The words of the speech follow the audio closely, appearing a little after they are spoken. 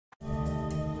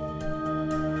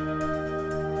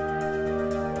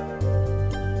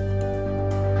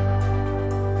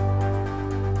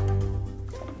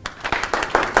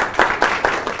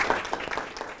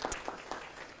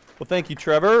thank you,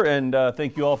 Trevor, and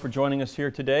thank you all for joining us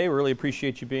here today. We really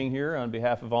appreciate you being here on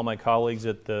behalf of all my colleagues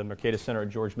at the Mercatus Center at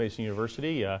George Mason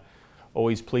University.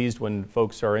 Always pleased when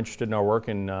folks are interested in our work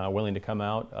and willing to come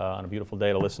out on a beautiful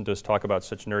day to listen to us talk about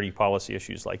such nerdy policy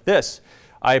issues like this.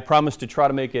 I promise to try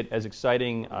to make it as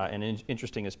exciting and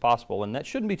interesting as possible, and that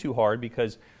shouldn't be too hard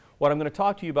because what I'm going to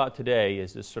talk to you about today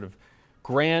is this sort of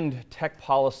grand tech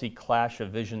policy clash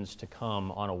of visions to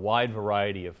come on a wide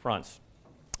variety of fronts.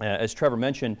 As Trevor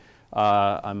mentioned,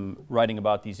 I'm writing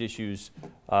about these issues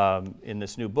in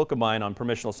this new book of mine on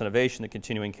permissionless innovation, the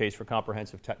continuing case for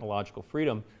comprehensive technological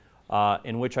freedom,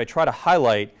 in which I try to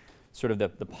highlight sort of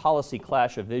the policy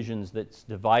clash of visions that's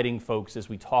dividing folks as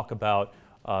we talk about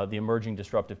the emerging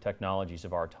disruptive technologies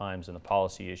of our times and the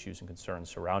policy issues and concerns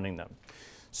surrounding them.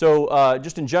 So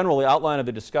just in general, the outline of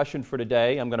the discussion for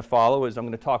today I'm going to follow is I'm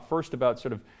going to talk first about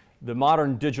sort of the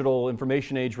modern digital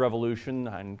information age revolution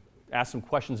and ask some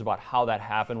questions about how that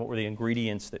happened, what were the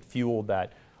ingredients that fueled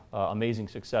that amazing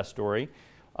success story.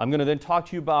 I'm going to then talk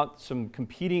to you about some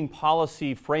competing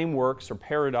policy frameworks or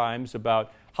paradigms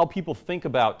about how people think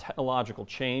about technological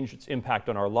change, its impact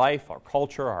on our life, our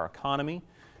culture, our economy,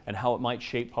 and how it might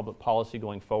shape public policy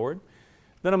going forward.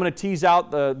 Then I'm going to tease out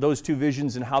those two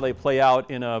visions and how they play out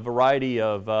in a variety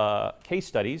of case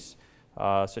studies,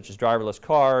 such as driverless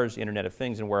cars, Internet of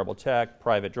Things and wearable tech,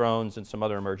 private drones, and some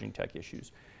other emerging tech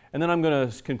issues. And then I'm going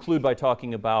to conclude by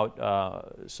talking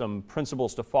about some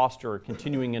principles to foster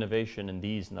continuing innovation in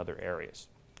these and other areas.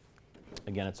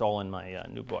 Again, it's all in my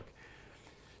new book.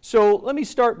 So let me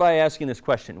start by asking this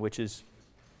question, which is,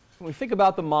 when we think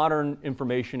about the modern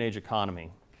information age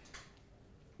economy,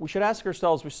 we should ask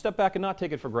ourselves, we step back and not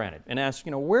take it for granted, and ask,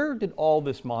 where did all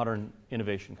this modern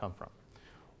innovation come from?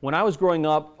 When I was growing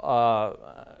up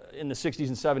in the 60s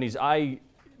and 70s, I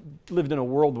lived in a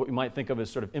world what we might think of as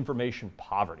sort of information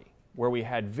poverty, where we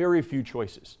had very few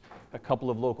choices. A couple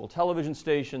of local television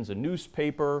stations, a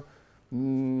newspaper, a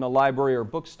library or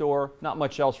bookstore, not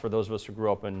much else for those of us who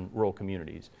grew up in rural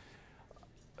communities.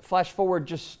 Flash forward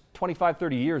just 25,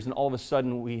 30 years and all of a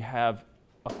sudden we have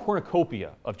a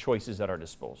cornucopia of choices at our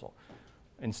disposal.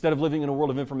 Instead of living in a world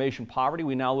of information poverty,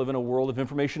 we now live in a world of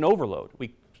information overload.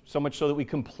 So much so that we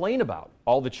complain about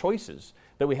all the choices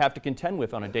that we have to contend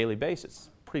with on a daily basis.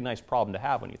 Pretty nice problem to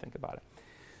have when you think about it.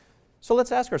 So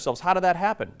let's ask ourselves, how did that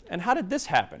happen? And how did this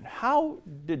happen? How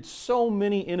did so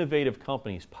many innovative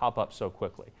companies pop up so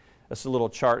quickly? This is a little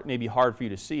chart, maybe hard for you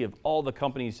to see, of all the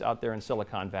companies out there in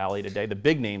Silicon Valley today, the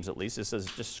big names at least. This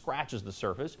just scratches the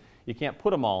surface. You can't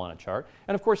put them all on a chart.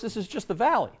 And of course, this is just the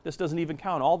Valley. This doesn't even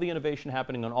count all the innovation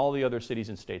happening in all the other cities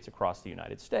and states across the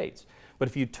United States. But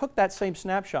if you took that same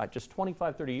snapshot just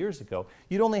 25, 30 years ago,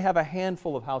 you'd only have a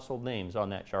handful of household names on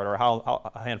that chart, or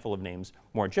a handful of names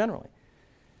more generally.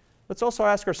 Let's also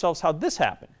ask ourselves how this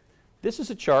happened. This is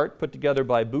a chart put together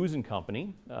by Booz &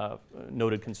 Company,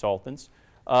 noted consultants,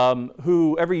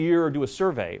 who every year do a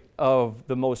survey of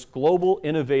the most global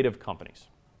innovative companies.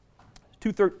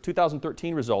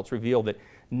 2013 results reveal that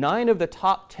 9 of the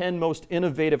top 10 most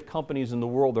innovative companies in the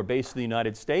world are based in the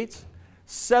United States.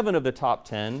 7 of the top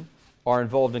 10 are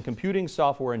involved in computing,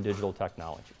 software, and digital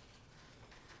technology.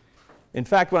 In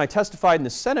fact, when I testified in the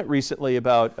Senate recently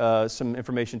about some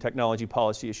information technology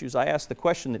policy issues, I asked the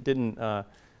question that didn't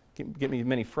get me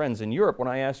many friends in Europe when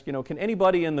I asked, can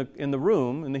anybody in the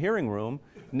room, in the hearing room,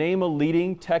 name a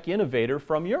leading tech innovator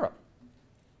from Europe?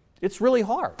 It's really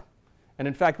hard. And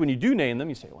in fact, when you do name them,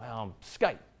 you say, well,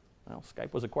 Skype. Well,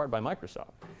 Skype was acquired by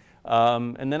Microsoft.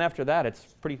 And then after that, it's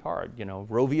pretty hard.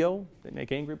 Rovio, they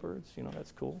make Angry Birds,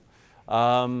 that's cool.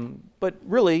 But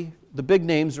really, the big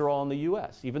names are all in the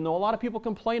US. Even though a lot of people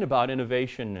complain about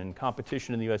innovation and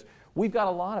competition in the US, we've got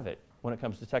a lot of it when it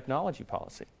comes to technology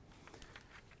policy.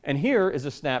 And here is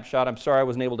a snapshot. I'm sorry I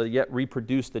wasn't able to yet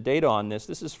reproduce the data on this.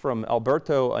 This is from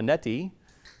Alberto Anetti,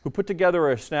 who put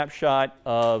together a snapshot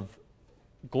of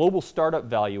global startup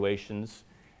valuations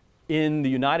in the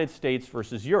United States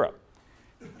versus Europe.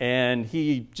 And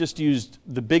he just used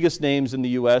the biggest names in the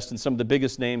US and some of the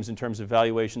biggest names in terms of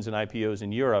valuations and IPOs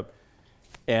in Europe.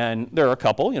 And there are a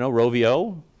couple,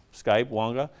 Rovio, Skype,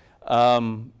 Wonga.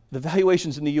 The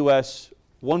valuations in the US,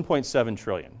 1.7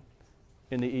 trillion.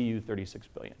 In the EU, 36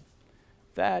 billion.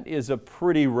 That is a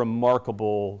pretty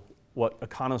remarkable, what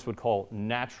economists would call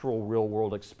natural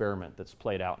real-world experiment that's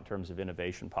played out in terms of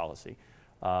innovation policy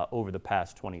over the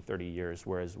past 20, 30 years,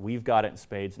 whereas we've got it in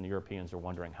spades and the Europeans are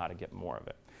wondering how to get more of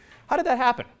it. How did that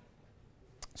happen?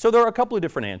 So there are a couple of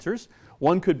different answers.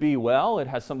 One could be, well, it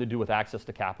has something to do with access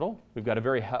to capital. We've got a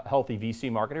very healthy VC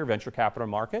market here, venture capital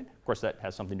market. Of course, that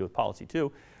has something to do with policy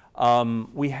too.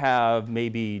 We have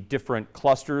maybe different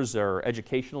clusters or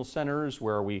educational centers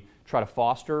where we try to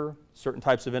foster certain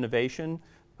types of innovation,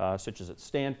 such as at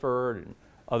Stanford and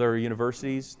other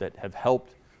universities that have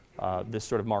helped this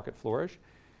sort of market flourish.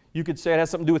 You could say it has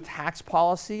something to do with tax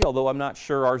policy, although I'm not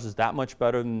sure ours is that much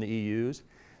better than the EU's.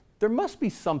 There must be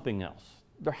something else.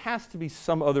 There has to be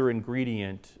some other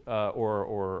ingredient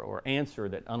or answer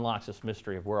that unlocks this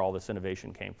mystery of where all this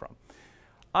innovation came from.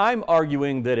 I'm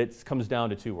arguing that it comes down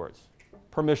to two words: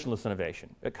 permissionless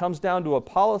innovation. It comes down to a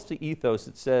policy ethos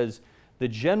that says the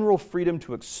general freedom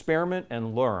to experiment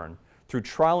and learn through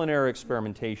trial and error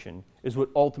experimentation is what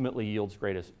ultimately yields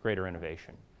greater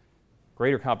innovation,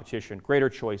 greater competition, greater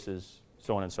choices,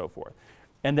 so on and so forth.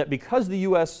 And that because the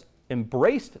US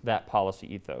embraced that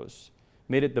policy ethos,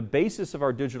 made it the basis of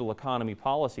our digital economy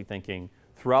policy thinking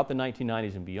throughout the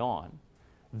 1990s and beyond,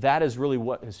 that is really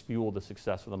what has fueled the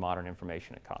success of the modern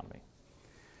information economy.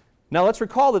 Now let's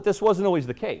recall that this wasn't always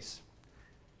the case.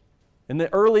 In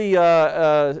the early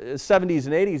 70s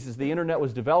and 80s, as the internet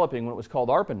was developing, when it was called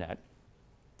ARPANET,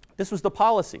 this was the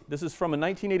policy. This is from a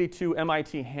 1982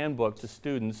 MIT handbook to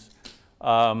students.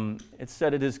 It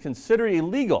said it is considered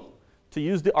illegal to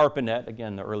use the ARPANET,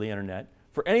 again the early internet,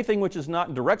 for anything which is not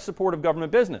in direct support of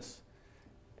government business,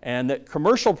 and that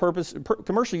commercial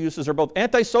uses are both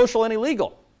antisocial and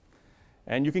illegal,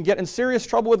 and you can get in serious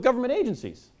trouble with government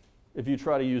agencies if you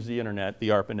try to use the internet, the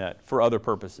ARPANET, for other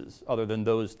purposes other than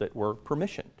those that were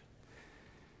permissioned.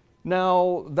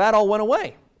 Now that all went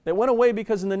away. It went away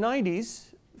because in the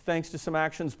 90s, thanks to some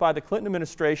actions by the Clinton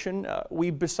administration,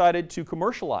 we decided to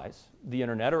commercialize the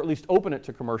internet, or at least open it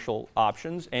to commercial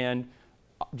options and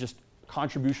just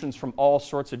contributions from all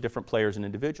sorts of different players and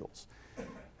individuals.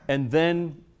 And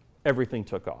then everything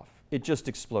took off. It just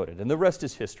exploded, and the rest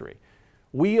is history.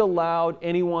 We allowed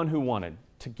anyone who wanted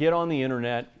to get on the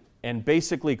internet and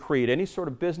basically create any sort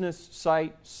of business,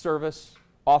 site, service,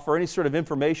 offer any sort of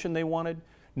information they wanted.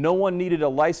 No one needed a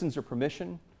license or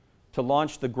permission to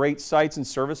launch the great sites and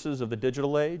services of the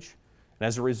digital age. And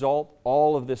as a result,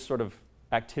 all of this sort of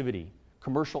activity,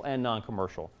 commercial and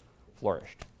non-commercial,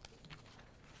 flourished.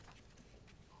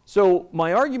 So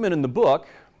my argument in the book,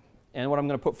 and what I'm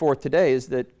going to put forth today, is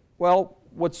that, well,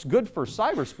 what's good for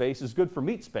cyberspace is good for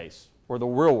meat space, or the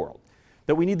real world.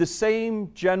 That we need the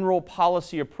same general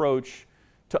policy approach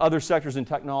to other sectors and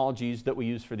technologies that we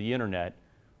use for the internet,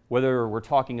 whether we're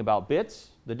talking about bits,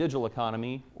 the digital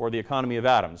economy, or the economy of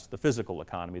atoms, the physical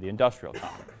economy, the industrial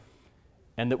economy.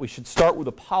 And that we should start with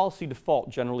a policy default,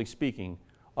 generally speaking,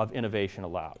 of innovation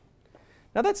allowed.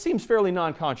 Now that seems fairly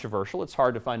non-controversial. It's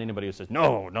hard to find anybody who says,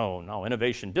 no, no, no,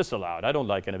 innovation disallowed. I don't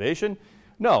like innovation.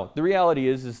 No, the reality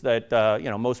is that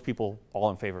most people are all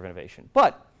in favor of innovation.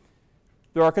 But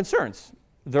there are concerns.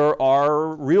 There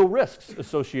are real risks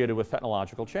associated with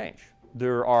technological change.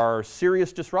 There are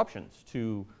serious disruptions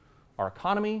to our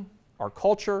economy, our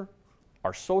culture,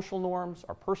 our social norms,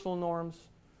 our personal norms,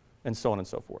 and so on and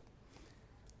so forth.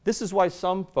 This is why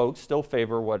some folks still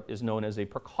favor what is known as a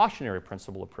precautionary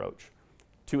principle approach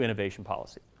to innovation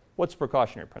policy. What's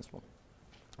precautionary principle?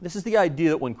 This is the idea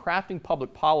that when crafting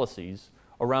public policies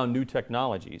around new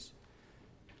technologies,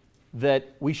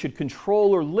 that we should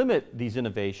control or limit these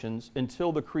innovations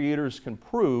until the creators can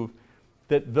prove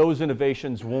that those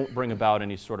innovations won't bring about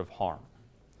any sort of harm.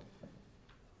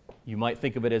 You might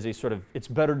think of it as a sort of, it's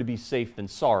better to be safe than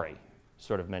sorry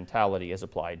sort of mentality as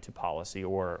applied to policy,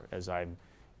 or as I'm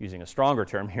using a stronger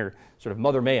term here, sort of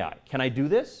mother may I. Can I do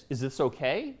this? Is this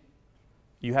okay?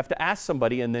 You have to ask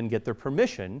somebody and then get their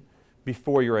permission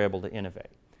before you're able to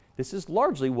innovate. This is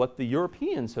largely what the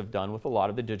Europeans have done with a lot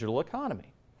of the digital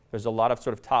economy. There's a lot of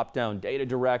sort of top-down data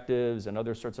directives and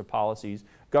other sorts of policies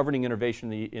governing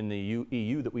innovation in the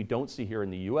EU that we don't see here in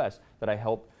the US that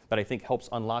I think helps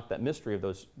unlock that mystery of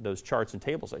those charts and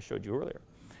tables I showed you earlier.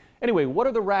 Anyway, what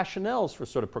are the rationales for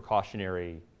sort of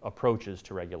precautionary approaches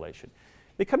to regulation?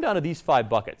 They come down to these 5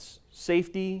 buckets.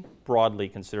 Safety, broadly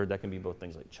considered, that can be both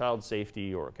things like child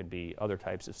safety, or it could be other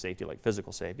types of safety like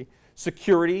physical safety.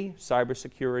 Security,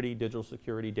 cybersecurity, digital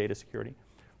security, data security.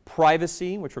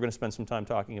 Privacy, which we're going to spend some time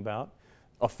talking about.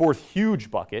 A 4th huge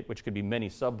bucket, which could be many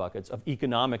sub-buckets, of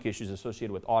economic issues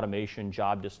associated with automation,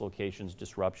 job dislocations,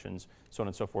 disruptions, so on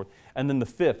and so forth. And then the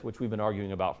 5th, which we've been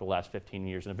arguing about for the last 15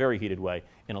 years in a very heated way,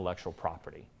 intellectual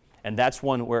property. And that's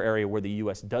one area where the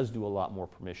US does do a lot more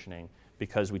permissioning,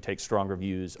 because we take stronger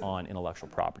views on intellectual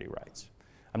property rights.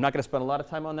 I'm not going to spend a lot of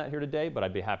time on that here today, but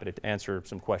I'd be happy to answer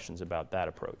some questions about that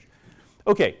approach.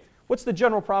 Okay, what's the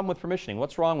general problem with permissioning?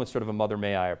 What's wrong with sort of a mother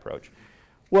may I approach?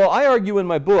 Well, I argue in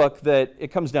my book that it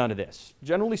comes down to this.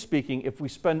 Generally speaking, if we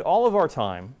spend all of our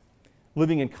time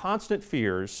living in constant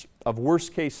fears of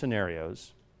worst case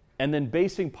scenarios and then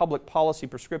basing public policy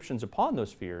prescriptions upon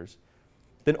those fears,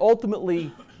 then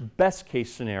ultimately best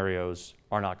case scenarios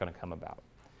are not going to come about.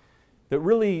 That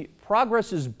really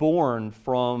progress is born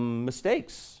from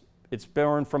mistakes. It's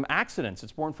born from accidents.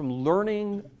 It's born from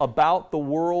learning about the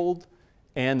world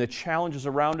and the challenges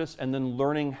around us, and then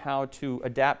learning how to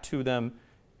adapt to them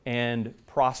and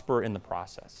prosper in the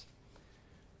process.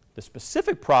 The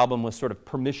specific problem with sort of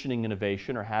permissioning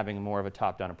innovation or having more of a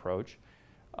top-down approach,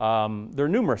 there are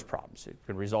numerous problems. It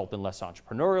can result in less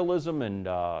entrepreneurialism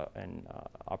and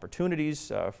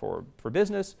opportunities for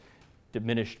business,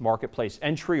 diminished marketplace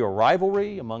entry or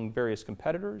rivalry among various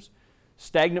competitors.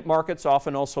 Stagnant markets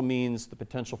often also means the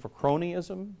potential for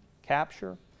cronyism,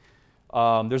 capture.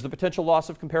 There's the potential loss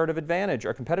of comparative advantage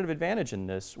or competitive advantage in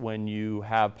this when you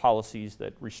have policies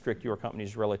that restrict your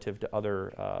companies relative to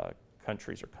other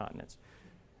countries or continents.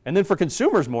 And then for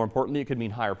consumers, more importantly, it could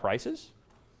mean higher prices,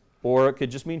 or it could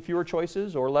just mean fewer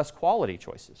choices or less quality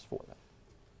choices for them.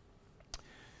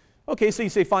 Okay, so you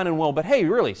say fine and well, but hey,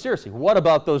 really, seriously, what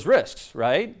about those risks,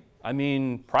 right? I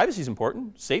mean, privacy is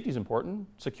important, safety is important,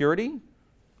 security,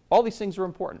 all these things are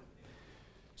important.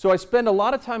 So I spend a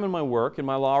lot of time in my work, in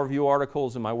my law review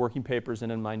articles, in my working papers,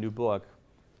 and in my new book,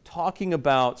 talking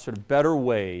about sort of better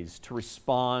ways to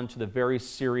respond to the very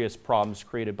serious problems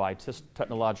created by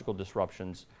technological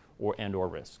disruptions or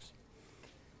risks.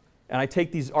 And I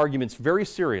take these arguments very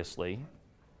seriously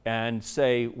and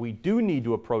say we do need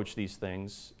to approach these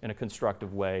things in a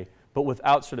constructive way, but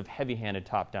without sort of heavy-handed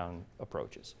top-down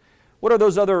approaches. What are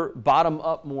those other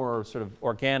bottom-up, more sort of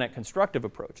organic, constructive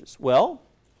approaches? Well,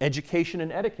 education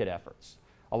and etiquette efforts.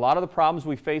 A lot of the problems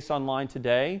we face online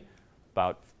today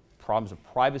about problems of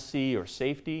privacy or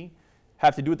safety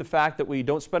have to do with the fact that we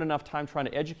don't spend enough time trying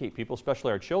to educate people,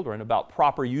 especially our children, about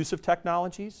proper use of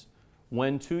technologies,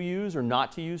 when to use or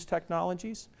not to use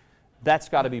technologies. That's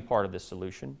got to be part of this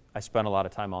solution. I spent a lot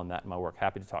of time on that in my work.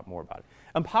 Happy to talk more about it.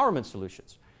 Empowerment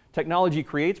solutions. Technology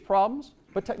creates problems,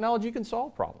 but technology can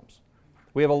solve problems.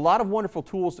 We have a lot of wonderful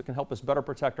tools that can help us better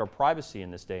protect our privacy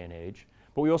in this day and age,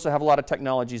 but we also have a lot of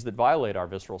technologies that violate our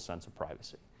visceral sense of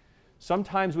privacy.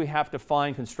 Sometimes we have to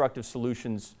find constructive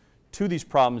solutions to these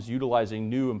problems utilizing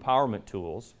new empowerment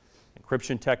tools,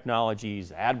 encryption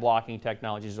technologies, ad blocking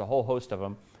technologies, a whole host of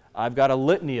them. I've got a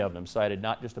litany of them cited,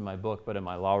 not just in my book, but in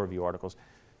my law review articles.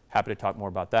 Happy to talk more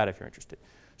about that if you're interested.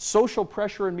 Social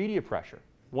pressure and media pressure.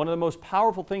 One of the most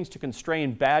powerful things to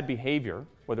constrain bad behavior,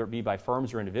 whether it be by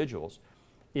firms or individuals,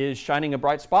 is shining a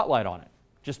bright spotlight on it.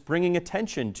 Just bringing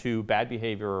attention to bad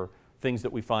behavior or things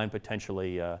that we find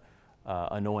potentially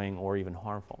annoying or even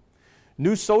harmful.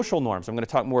 New social norms. I'm going to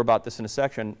talk more about this in a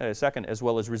second, as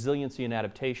well as resiliency and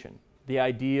adaptation. The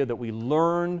idea that we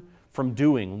learn from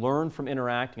doing, learn from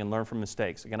interacting, and learn from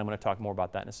mistakes. Again, I'm going to talk more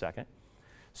about that in a second.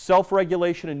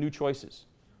 Self-regulation and new choices.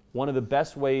 One of the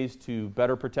best ways to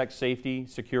better protect safety,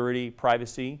 security,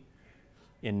 privacy,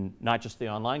 in not just the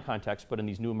online context, but in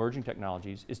these new emerging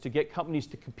technologies, is to get companies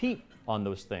to compete on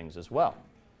those things as well,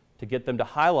 to get them to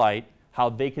highlight how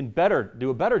they can do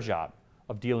a better job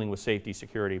of dealing with safety,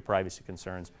 security, privacy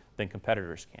concerns than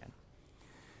competitors can.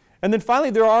 And then finally,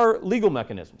 there are legal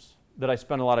mechanisms that I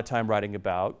spend a lot of time writing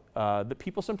about that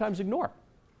people sometimes ignore.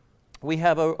 We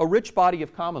have a rich body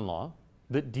of common law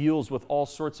that deals with all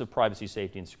sorts of privacy,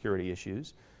 safety, and security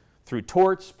issues through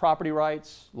torts, property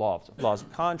rights, laws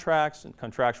of contracts, and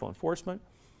contractual enforcement.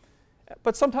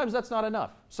 But sometimes that's not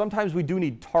enough. Sometimes we do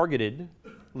need targeted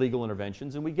legal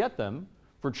interventions, and we get them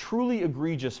for truly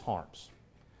egregious harms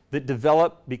that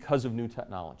develop because of new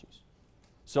technologies.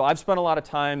 So I've spent a lot of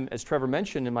time, as Trevor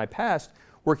mentioned in my past,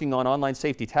 working on online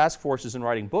safety task forces and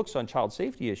writing books on child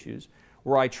safety issues,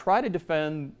 where I try to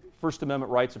defend First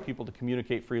Amendment rights of people to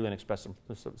communicate freely and express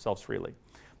themselves freely.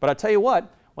 But I tell you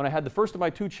what, when I had the first of my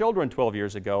 2 children 12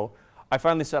 years ago, I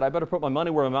finally said I better put my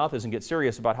money where my mouth is and get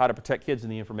serious about how to protect kids in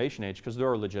the information age, because there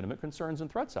are legitimate concerns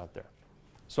and threats out there.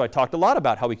 So I talked a lot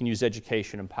about how we can use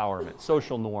education, empowerment,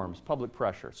 social norms, public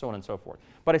pressure, so on and so forth.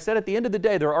 But I said at the end of the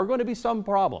day, there are going to be some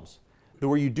problems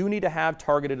where you do need to have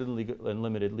targeted and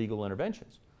limited legal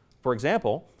interventions. For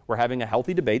example, we're having a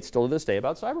healthy debate still to this day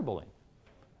about cyberbullying.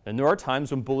 And there are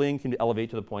times when bullying can elevate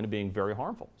to the point of being very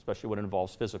harmful, especially when it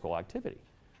involves physical activity.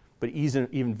 But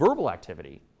even verbal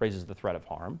activity raises the threat of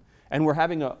harm. And we're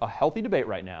having a healthy debate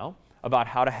right now about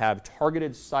how to have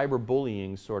targeted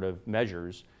cyberbullying sort of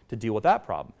measures to deal with that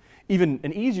problem. Even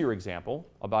an easier example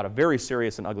about a very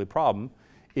serious and ugly problem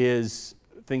is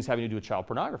things having to do with child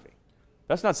pornography.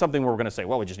 That's not something where we're going to say,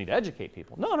 well, we just need to educate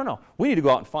people. No, no, no. We need to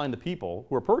go out and find the people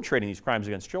who are perpetrating these crimes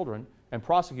against children and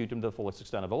prosecute them to the fullest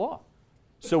extent of the law.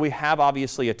 So we have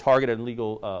obviously a targeted and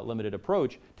legal limited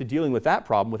approach to dealing with that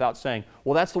problem without saying,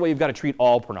 well, that's the way you've got to treat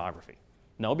all pornography.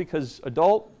 No, because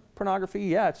adult pornography,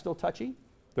 yeah, it's still touchy.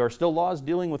 There are still laws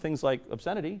dealing with things like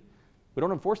obscenity. We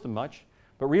don't enforce them much.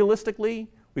 But realistically,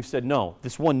 we've said, no,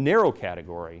 this one narrow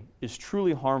category is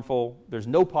truly harmful. There's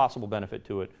no possible benefit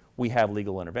to it. We have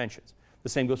legal interventions. The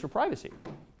same goes for privacy.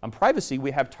 On privacy,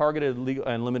 we have targeted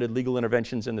and limited legal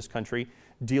interventions in this country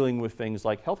dealing with things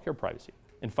like healthcare privacy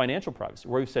and financial privacy,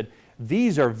 where we've said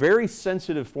these are very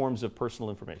sensitive forms of personal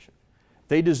information.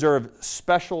 They deserve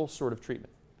special sort of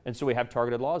treatment. And so we have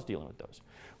targeted laws dealing with those.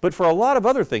 But for a lot of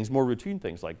other things, more routine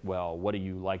things like, well, what do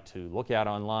you like to look at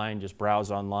online, just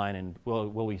browse online, and will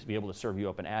we be able to serve you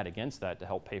up an ad against that to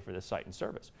help pay for this site and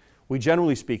service? We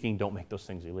generally speaking don't make those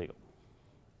things illegal.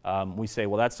 We say,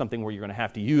 well, that's something where you're going to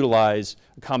have to utilize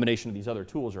a combination of these other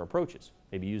tools or approaches.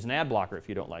 Maybe use an ad blocker if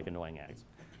you don't like annoying ads.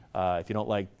 If you don't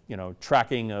like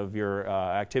tracking of your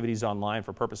activities online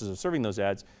for purposes of serving those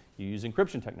ads, you use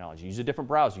encryption technology, use a different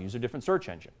browser, use a different search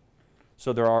engine.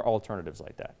 So there are alternatives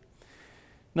like that.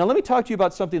 Now let me talk to you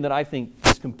about something that I think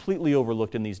is completely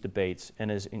overlooked in these debates and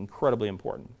is incredibly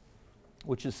important,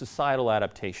 which is societal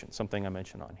adaptation, something I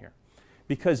mentioned on here.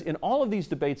 Because in all of these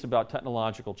debates about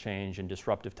technological change and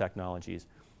disruptive technologies,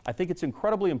 I think it's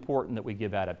incredibly important that we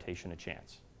give adaptation a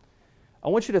chance. I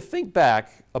want you to think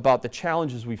back about the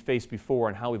challenges we've faced before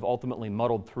and how we've ultimately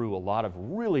muddled through a lot of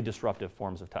really disruptive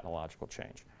forms of technological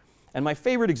change. And my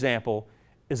favorite example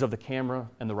is of the camera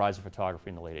and the rise of photography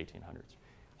in the late 1800s.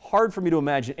 Hard for me to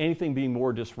imagine anything being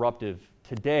more disruptive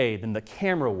today than the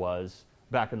camera was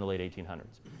back in the late 1800s.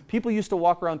 People used to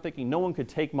walk around thinking no one could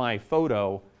take my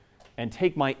photo and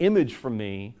take my image from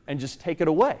me and just take it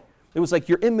away. It was like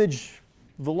your image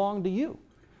belonged to you.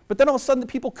 But then all of a sudden the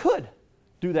people could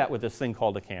do that with this thing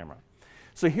called a camera.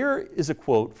 So here is a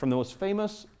quote from the most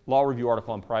famous law review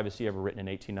article on privacy ever written in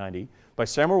 1890 by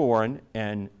Samuel Warren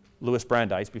and Louis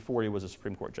Brandeis before he was a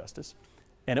Supreme Court justice.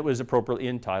 And it was appropriately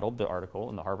entitled, the article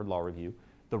in the Harvard Law Review,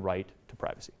 The Right to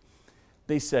Privacy.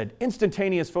 They said,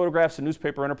 instantaneous photographs and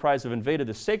newspaper enterprise have invaded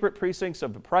the sacred precincts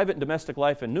of the private and domestic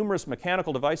life, and numerous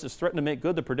mechanical devices threaten to make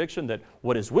good the prediction that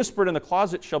what is whispered in the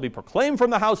closet shall be proclaimed from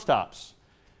the housetops.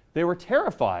 They were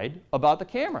terrified about the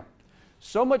camera.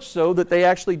 So much so that they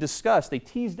actually discussed, they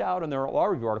teased out in their law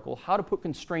review article how to put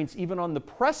constraints even on the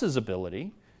press's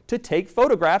ability to take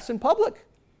photographs in public.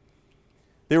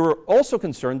 They were also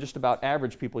concerned just about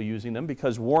average people using them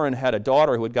because Warren had a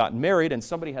daughter who had gotten married and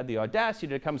somebody had the audacity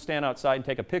to come stand outside and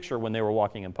take a picture when they were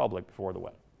walking in public before the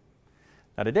wedding.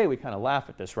 Now today we kind of laugh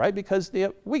at this, right? Because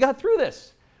we got through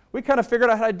this. We kind of figured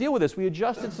out how to deal with this. We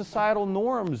adjusted societal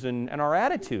norms and our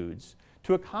attitudes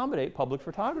to accommodate public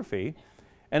photography.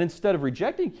 And instead of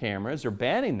rejecting cameras or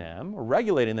banning them or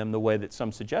regulating them the way that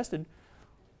some suggested,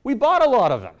 we bought a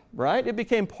lot of them, right? It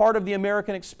became part of the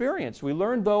American experience. We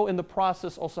learned, though, in the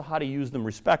process also how to use them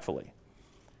respectfully.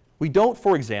 We don't,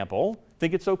 for example,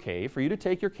 think it's okay for you to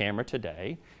take your camera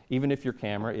today, even if your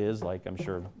camera is, like I'm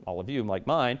sure all of you, like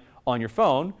mine, on your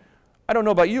phone. I don't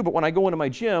know about you, but when I go into my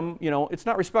gym, it's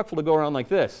not respectful to go around like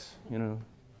this,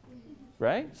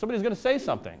 right? Somebody's going to say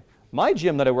something. My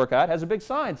gym that I work at has a big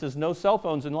sign that says no cell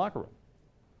phones in the locker room.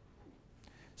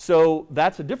 So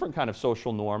that's a different kind of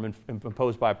social norm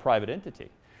imposed by a private entity.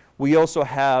 We also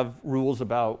have rules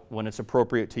about when it's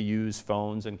appropriate to use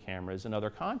phones and cameras in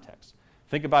other contexts.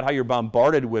 Think about how you're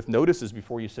bombarded with notices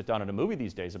before you sit down at a movie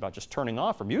these days about just turning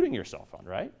off or muting your cell phone,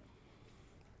 right?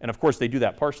 And of course they do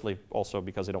that partially also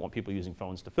because they don't want people using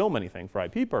phones to film anything for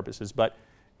IP purposes, but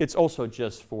it's also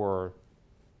just for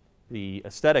the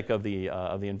aesthetic of the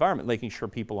environment, making sure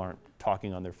people aren't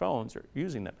talking on their phones or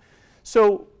using them.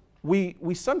 So we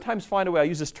sometimes find a way, I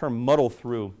use this term muddle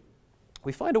through,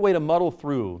 we find a way to muddle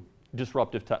through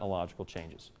disruptive technological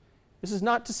changes. This is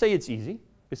not to say it's easy.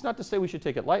 It's not to say we should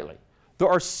take it lightly. There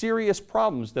are serious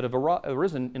problems that have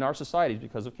arisen in our societies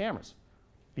because of cameras.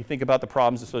 You think about the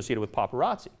problems associated with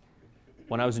paparazzi.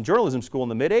 When I was in journalism school in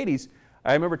the mid-'80s,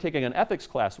 I remember taking an ethics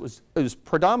class. It was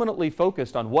predominantly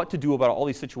focused on what to do about all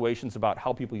these situations about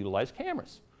how people utilize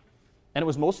cameras. And it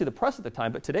was mostly the press at the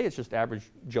time, but today it's just average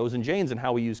Joes and Janes and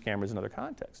how we use cameras in other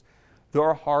contexts. There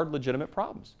are hard, legitimate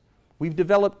problems. We've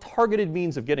developed targeted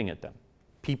means of getting at them.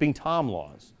 Peeping Tom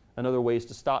laws and other ways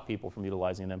to stop people from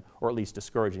utilizing them, or at least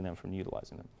discouraging them from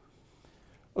utilizing them.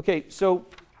 Okay, so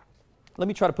let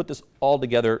me try to put this all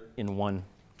together in one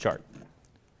chart.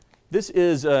 This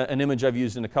is an image I've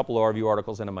used in a couple of review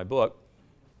articles and in my book,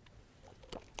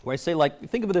 where I say,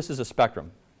 think of this as a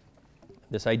spectrum.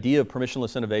 This idea of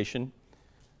permissionless innovation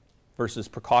versus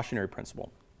precautionary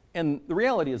principle. And the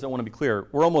reality is, I want to be clear,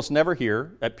 we're almost never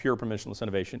here at pure permissionless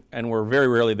innovation, and we're very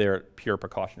rarely there at pure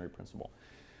precautionary principle.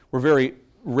 We're very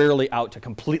rarely out to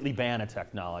completely ban a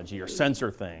technology or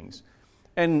censor things.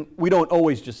 And we don't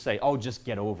always just say, oh, just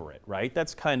get over it, right?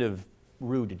 That's kind of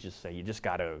rude to just say you just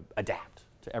got to adapt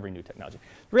to every new technology.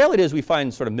 The reality is we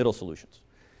find sort of middle solutions.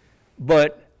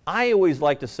 But I always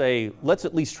like to say, let's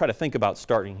at least try to think about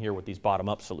starting here with these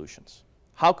bottom-up solutions.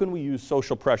 How can we use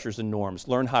social pressures and norms,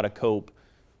 learn how to cope,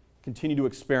 continue to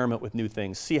experiment with new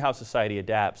things, see how society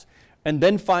adapts, and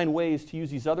then find ways to use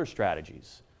these other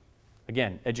strategies.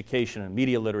 Again, education and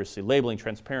media literacy, labeling,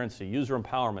 transparency, user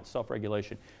empowerment,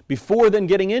 self-regulation, before then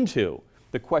getting into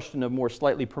the question of more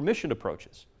slightly permissioned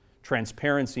approaches,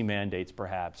 transparency mandates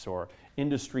perhaps, or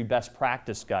industry best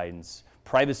practice guidance,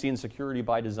 privacy and security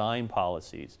by design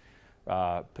policies,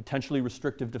 potentially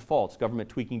restrictive defaults, government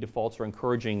tweaking defaults or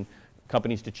encouraging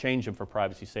companies to change them for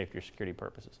privacy, safety, or security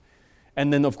purposes.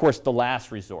 And then, of course, the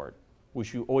last resort,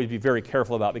 which you always be very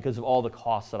careful about because of all the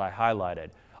costs that I highlighted,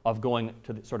 of going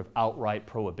to the sort of outright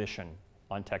prohibition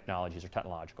on technologies or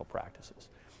technological practices.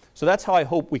 So that's how I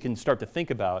hope we can start to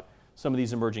think about some of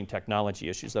these emerging technology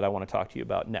issues that I want to talk to you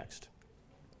about next.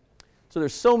 So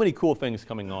there's so many cool things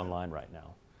coming online right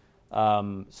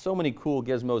now. So many cool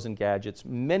gizmos and gadgets.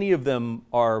 Many of them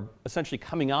are essentially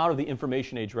coming out of the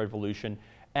information age revolution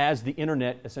as the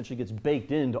internet essentially gets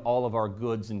baked into all of our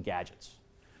goods and gadgets.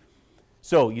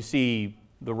 So you see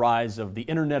the rise of the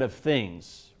Internet of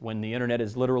Things, when the internet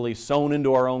is literally sewn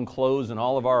into our own clothes and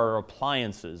all of our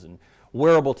appliances, and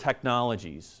wearable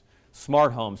technologies,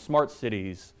 smart homes, smart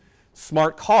cities,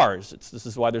 smart cars. This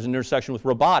is why there's an intersection with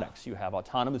robotics. You have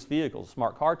autonomous vehicles,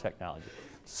 smart car technology.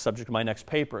 It's the subject of my next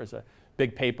paper is a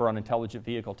big paper on intelligent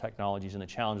vehicle technologies and the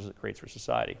challenges it creates for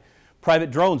society.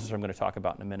 Private drones, as I'm going to talk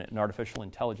about in a minute, and artificial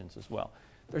intelligence as well.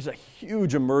 There's a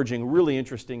huge emerging, really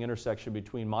interesting intersection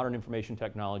between modern information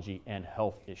technology and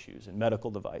health issues and medical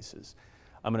devices.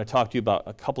 I'm going to talk to you about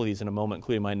a couple of these in a moment,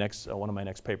 including my next, one of my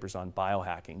next papers on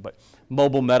biohacking. But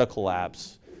mobile medical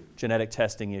apps, genetic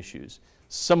testing issues.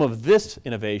 Some of this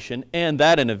innovation and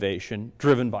that innovation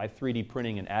driven by 3D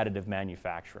printing and additive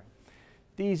manufacturing.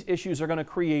 These issues are going to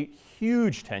create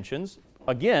huge tensions,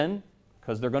 again,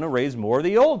 because they're going to raise more of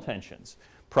the old tensions.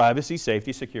 Privacy,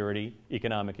 safety, security,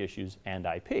 economic issues, and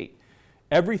IP.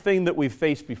 Everything that we've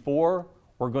faced before,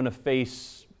 we're going to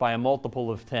face by a multiple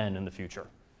of 10 in the future.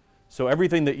 So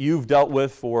everything that you've dealt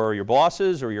with for your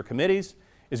bosses or your committees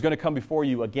is going to come before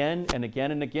you again and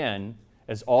again and again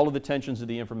as all of the tensions of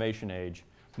the information age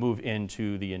move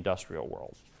into the industrial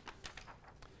world.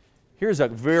 Here's a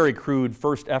very crude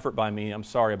first effort by me, I'm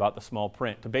sorry about the small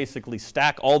print, to basically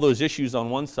stack all those issues on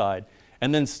one side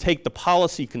and then take the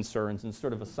policy concerns and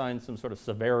sort of assign some sort of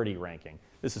severity ranking.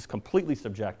 This is completely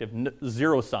subjective,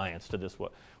 zero science to this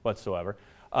whatsoever.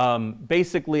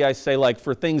 Basically, I say, like,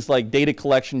 for things like data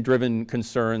collection-driven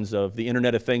concerns of the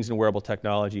Internet of Things and wearable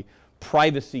technology,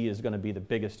 privacy is going to be the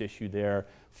biggest issue there,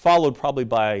 followed probably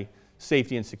by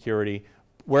safety and security.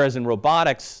 Whereas in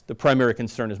robotics, the primary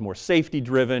concern is more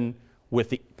safety-driven, with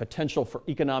the potential for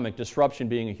economic disruption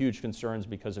being a huge concern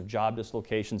because of job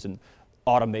dislocations and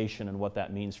automation and what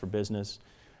that means for business.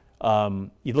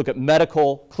 You look at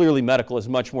medical, clearly medical is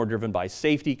much more driven by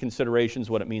safety considerations,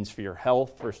 what it means for your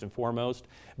health first and foremost,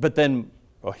 but then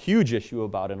a huge issue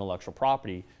about intellectual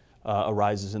property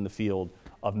arises in the field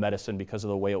of medicine because of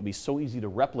the way it will be so easy to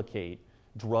replicate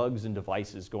drugs and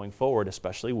devices going forward,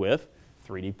 especially with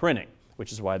 3D printing,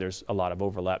 which is why there's a lot of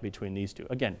overlap between these two.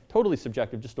 Again, totally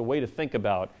subjective, just a way to think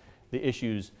about the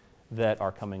issues that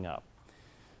are coming up.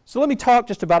 So let me talk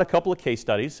just about a couple of case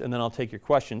studies, and then I'll take your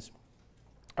questions.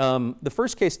 The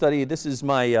first case study, this is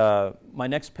my, my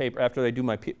next paper, after I do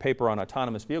my paper on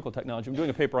autonomous vehicle technology. I'm doing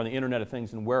a paper on the Internet of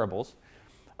Things and wearables.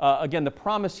 Again, the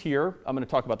promise here, I'm going to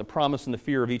talk about the promise and the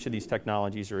fear of each of these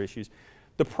technologies or issues.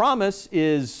 The promise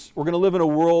is we're going to live in a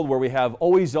world where we have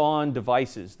always-on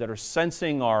devices that are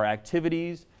sensing our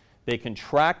activities. They can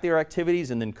track their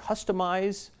activities and then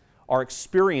customize our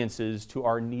experiences to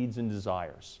our needs and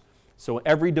desires. So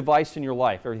every device in your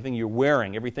life, everything you're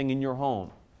wearing, everything in your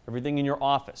home, everything in your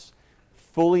office,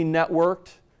 fully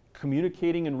networked,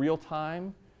 communicating in real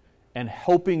time, and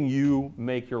helping you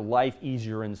make your life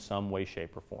easier in some way,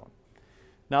 shape, or form.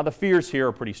 Now, the fears here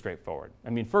are pretty straightforward. I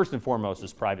mean, first and foremost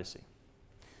is privacy.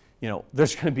 You know,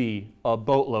 there's going to be a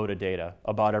boatload of data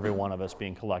about every one of us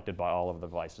being collected by all of the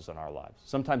devices in our lives.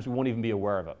 Sometimes we won't even be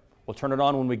aware of it. We'll turn it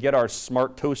on when we get our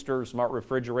smart toaster, smart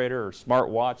refrigerator, or smart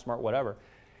watch, smart whatever,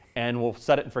 and we'll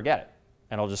set it and forget it.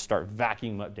 And it'll just start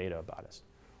vacuuming up data about us.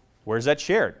 Where's that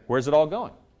shared? Where's it all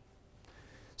going?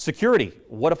 Security.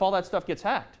 What if all that stuff gets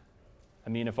hacked? I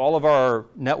mean, if all of our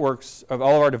networks, if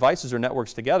all of our devices are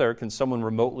networks together, can someone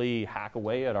remotely hack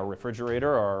away at our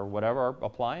refrigerator or whatever, our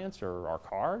appliance or our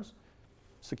cars?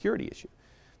 Security issue.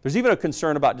 There's even a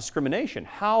concern about discrimination.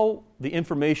 How the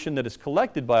information that is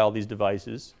collected by all these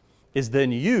devices is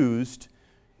then used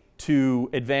to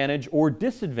advantage or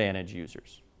disadvantage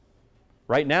users.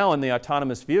 Right now in the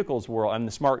autonomous vehicles world, and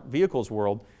the smart vehicles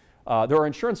world, there are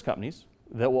insurance companies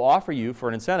that will offer you, for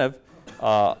an incentive,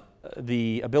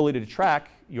 the ability to track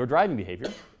your driving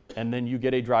behavior, and then you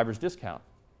get a driver's discount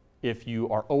if you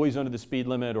are always under the speed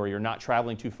limit, or you're not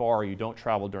traveling too far, or you don't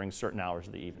travel during certain hours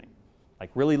of the evening.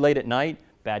 Like really late at night,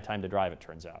 bad time to drive, it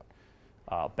turns out.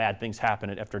 Bad things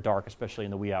happen after dark, especially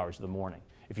in the wee hours of the morning.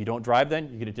 If you don't drive then,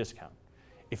 you get a discount.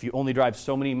 If you only drive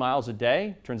so many miles a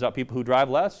day, turns out people who drive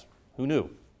less, who knew?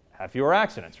 Have fewer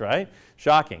accidents, right?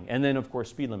 Shocking. And then, of course,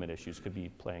 speed limit issues could be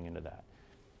playing into that.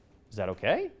 Is that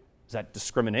okay? Is that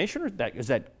discrimination? Or is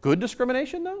that good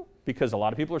discrimination, though? Because a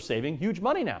lot of people are saving huge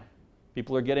money now.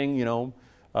 People are getting, you know,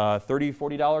 $30,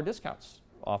 $40 discounts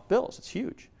off bills. It's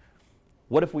huge.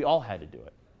 What if we all had to do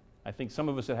it? I think some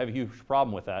of us that have a huge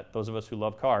problem with that, those of us who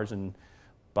love cars and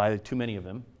buy too many of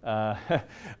them,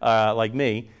 like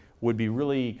me, would be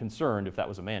really concerned if that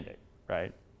was a mandate,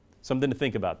 right? Something to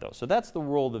think about, though. So that's the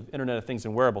world of Internet of Things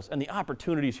and wearables, and the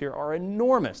opportunities here are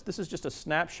enormous. This is just a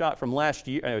snapshot from last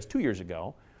year, it was 2 years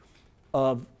ago,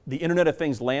 of the Internet of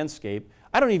Things landscape.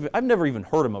 I've never even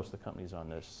heard of most of the companies on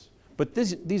this, but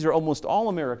these are almost all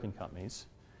American companies,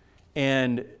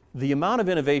 and the amount of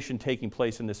innovation taking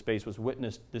place in this space was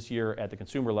witnessed this year at the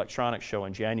Consumer Electronics Show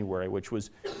in January, which was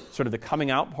sort of the coming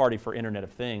out party for Internet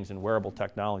of Things and wearable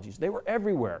technologies. They were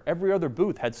everywhere. Every other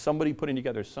booth had somebody putting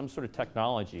together some sort of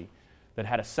technology that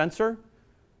had a sensor,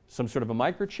 some sort of a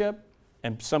microchip,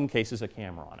 and in some cases a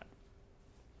camera on it.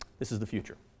 This is the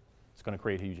future. It's going to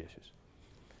create huge issues.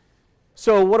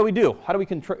 So what do we do? How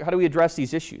do we address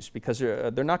these issues? Because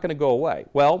they're not going to go away.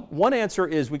 Well, one answer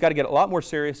is we've got to get a lot more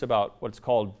serious about what's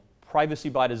called privacy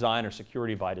by design or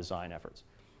security by design efforts.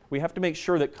 We have to make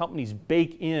sure that companies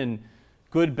bake in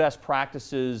good best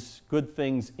practices, good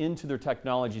things into their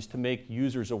technologies to make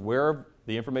users aware of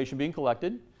the information being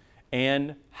collected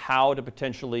and how to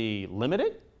potentially limit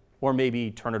it or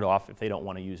maybe turn it off if they don't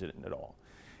want to use it at all.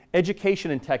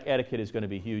 Education and tech etiquette is going to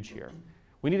be huge here.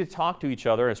 We need to talk to each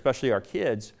other, especially our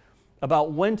kids,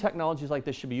 about when technologies like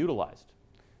this should be utilized.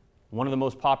 One of the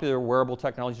most popular wearable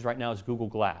technologies right now is Google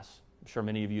Glass. I'm sure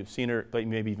many of you have seen it, but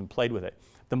maybe even played with it.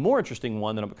 The more interesting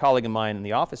one that a colleague of mine in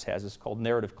the office has is called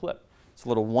Narrative Clip. It's a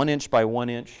little 1-inch by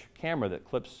 1-inch camera that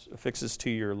affixes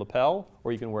to your lapel,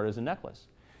 or you can wear it as a necklace.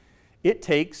 It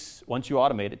takes, once you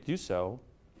automate it to do so,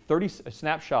 a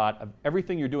snapshot of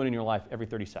everything you're doing in your life every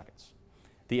 30 seconds.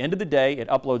 At the end of the day, it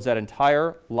uploads that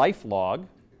entire life log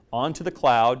onto the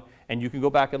cloud, and you can go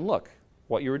back and look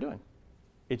what you were doing.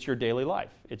 It's your daily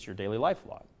life. It's your daily life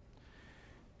log.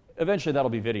 Eventually, that'll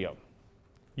be video.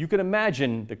 You can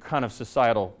imagine the kind of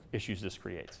societal issues this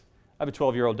creates. I have a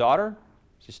 12-year-old daughter.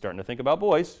 She's starting to think about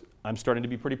boys. I'm starting to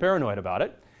be pretty paranoid about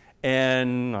it.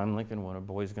 And I'm thinking, what are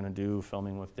boys going to do,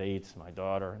 filming with dates, my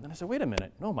daughter? And then I said, wait a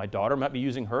minute. No, my daughter might be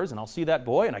using hers, and I'll see that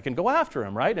boy, and I can go after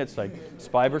him, right? It's like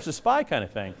spy versus spy kind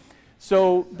of thing.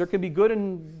 So there can be good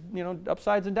and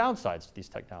upsides and downsides to these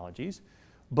technologies.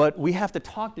 But we have to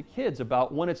talk to kids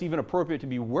about when it's even appropriate to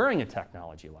be wearing a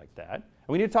technology like that. And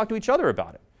we need to talk to each other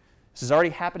about it. This is already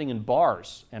happening in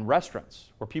bars and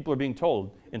restaurants where people are being told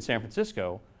in San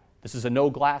Francisco, this is a no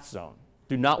glass zone.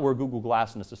 Do not wear Google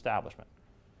Glass in this establishment.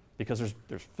 Because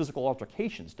there's physical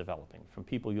altercations developing from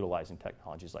people utilizing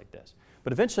technologies like this.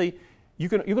 But eventually, you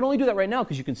can only do that right now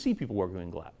because you can see people wear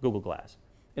Google Glass.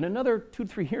 In another 2 to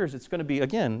 3 years, it's going to be,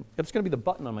 again, it's going to be the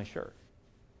button on my shirt.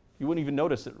 You wouldn't even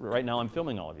notice that right now I'm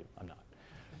filming all of you. I'm not.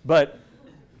 But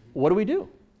what do we do?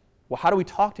 Well, how do we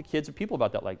talk to kids or people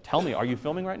about that? Like, tell me, are you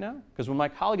filming right now? Because when my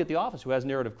colleague at the office who has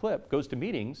Narrative Clip goes to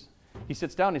meetings, he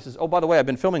sits down and he says, oh, by the way, I've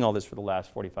been filming all this for the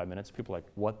last 45 minutes. People are like,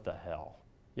 what the hell?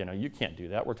 You can't do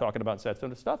that. We're talking about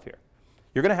sensitive stuff here.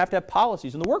 You're going to have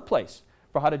policies in the workplace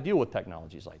for how to deal with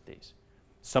technologies like these.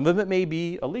 Some of it may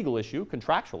be a legal issue,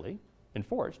 contractually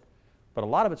enforced, but a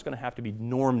lot of it's going to have to be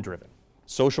norm-driven.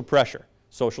 Social pressure,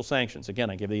 social sanctions.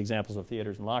 Again, I give the examples of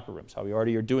theaters and locker rooms, how we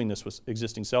already are doing this with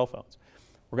existing cell phones.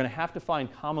 We're going to have to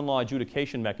find common law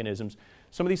adjudication mechanisms.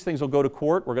 Some of these things will go to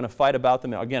court. We're going to fight about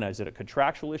them. Again, is it a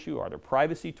contractual issue? Are there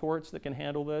privacy torts that can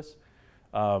handle this?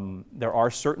 There are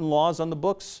certain laws on the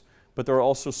books, but there are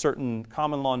also certain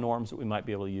common law norms that we might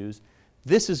be able to use.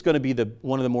 This is going to be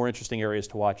one of the more interesting areas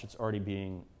to watch. It's already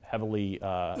being heavily,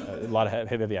 a lot of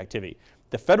heavy activity.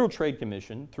 The Federal Trade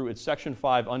Commission, through its Section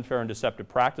 5 Unfair and Deceptive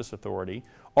Practice Authority,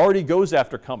 already goes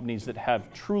after companies that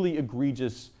have truly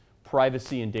egregious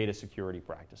privacy and data security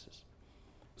practices.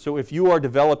 So if you are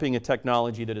developing a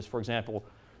technology that is, for example,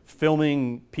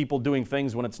 filming people doing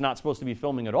things when it's not supposed to be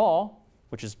filming at all,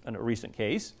 which is a recent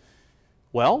case,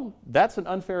 Well, that's an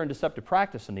unfair and deceptive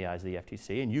practice in the eyes of the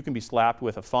FTC, and you can be slapped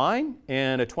with a fine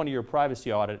and a 20-year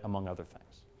privacy audit, among other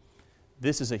things.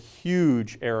 This is a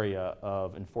huge area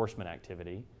of enforcement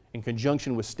activity. In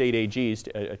conjunction with state AGs,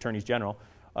 attorneys general,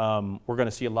 we're going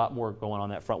to see a lot more going on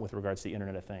that front with regards to the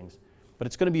Internet of Things. But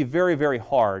it's going to be very, very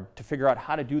hard to figure out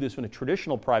how to do this in a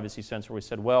traditional privacy sense where we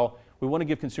said, well, we want to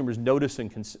give consumers notice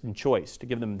and choice, to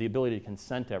give them the ability to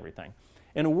consent to everything.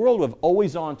 In a world of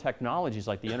always-on technologies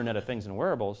like the Internet of Things and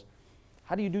wearables,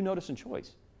 how do you do notice and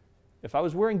choice? If I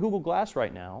was wearing Google Glass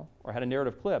right now or had a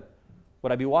narrative clip,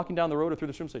 would I be walking down the road or through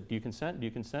this room and say, do you consent, do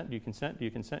you consent, do you consent, do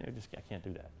you consent? I can't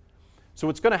do that. So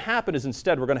what's going to happen is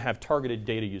instead we're going to have targeted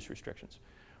data use restrictions.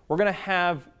 We're going to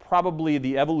have probably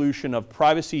the evolution of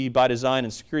privacy by design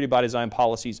and security by design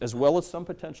policies, as well as some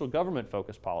potential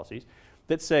government-focused policies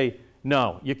that say,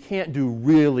 no, you can't do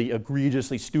really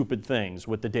egregiously stupid things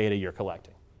with the data you're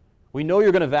collecting. We know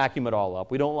you're going to vacuum it all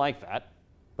up. We don't like that,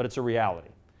 but it's a reality.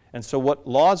 And so what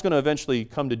law is going to eventually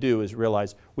come to do is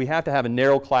realize we have to have a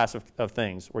narrow class of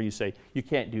things where you say, you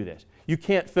can't do this. You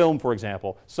can't film, for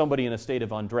example, somebody in a state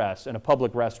of undress in a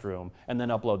public restroom and then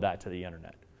upload that to the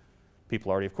internet.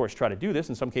 People already, of course, try to do this,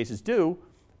 in some cases do,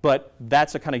 but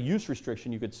that's a kind of use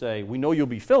restriction. You could say, we know you'll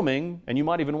be filming, and you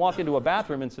might even walk into a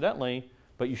bathroom incidentally,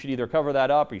 but you should either cover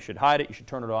that up, or you should hide it, you should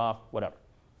turn it off, whatever.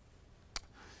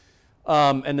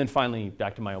 And then finally,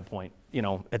 back to my own point, you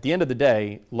know, at the end of the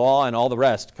day, law and all the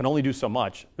rest can only do so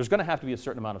much. There's going to have to be a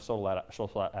certain amount of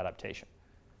social adaptation.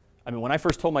 I mean, when I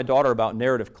first told my daughter about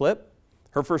narrative clip,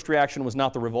 her first reaction was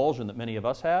not the revulsion that many of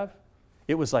us have.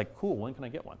 It was like, cool, when can I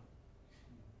get one?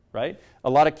 Right? A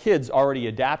lot of kids already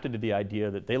adapted to the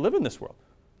idea that they live in this world.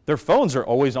 Their phones are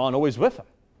always on, always with them.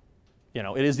 You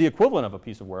know, it is the equivalent of a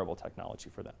piece of wearable technology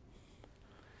for them.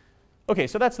 Okay,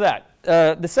 so that's that.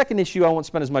 The second issue I won't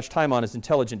spend as much time on is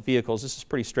intelligent vehicles. This is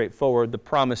pretty straightforward. The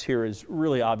promise here is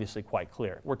really obviously quite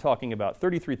clear. We're talking about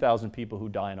 33,000 people who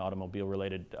die in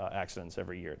automobile-related accidents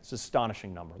every year. It's an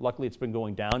astonishing number. Luckily, it's been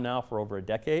going down now for over a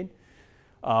decade.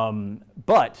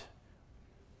 But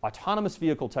autonomous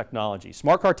vehicle technology,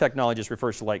 smart car technology just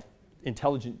refers to like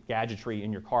intelligent gadgetry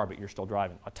in your car, but you're still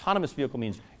driving. Autonomous vehicle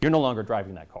means you're no longer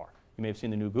driving that car. You may have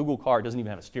seen the new Google car. It doesn't even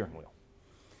have a steering wheel.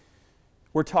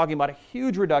 We're talking about a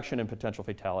huge reduction in potential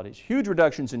fatalities, huge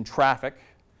reductions in traffic,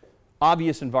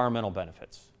 obvious environmental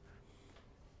benefits.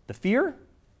 The fear?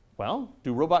 Well,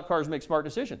 do robot cars make smart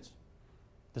decisions?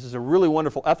 This is a really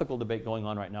wonderful ethical debate going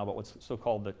on right now about what's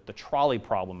so-called the trolley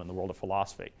problem in the world of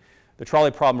philosophy. The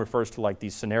trolley problem refers to like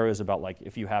these scenarios about like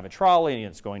if you have a trolley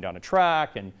and it's going down a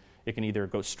track and it can either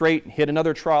go straight and hit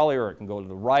another trolley, or it can go to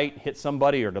the right, hit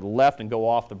somebody, or to the left and go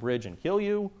off the bridge and kill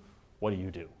you. What do you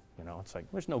do? You know, it's like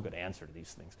there's no good answer to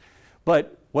these things.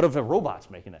 But what if a robot's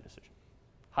making that decision?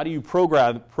 How do you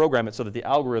program it so that the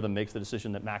algorithm makes the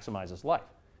decision that maximizes life,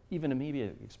 even maybe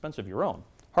at the expense of your own?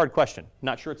 Hard question.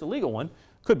 Not sure it's a legal one.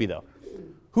 Could be, though.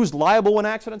 Who's liable when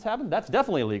accidents happen? That's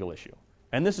definitely a legal issue.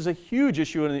 And this is a huge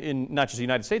issue in not just the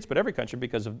United States, but every country,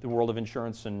 because of the world of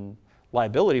insurance and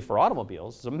liability for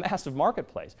automobiles. It's a massive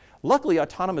marketplace. Luckily,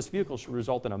 autonomous vehicles should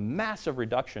result in a massive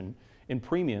reduction in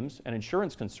premiums and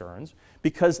insurance concerns,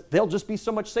 because they'll just be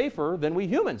so much safer than we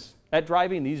humans at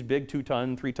driving these big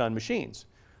 2-ton, 3-ton machines.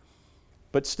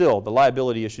 But still, the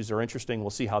liability issues are interesting. We'll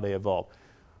see how they evolve.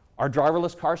 Are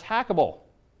driverless cars hackable?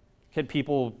 Can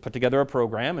people put together a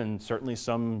program, and certainly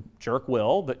some jerk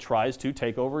will, that tries to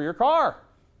take over your car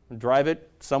and drive it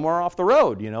somewhere off the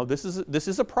road? You know, this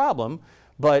is a problem,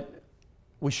 but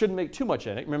we shouldn't make too much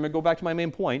in it. Remember, go back to my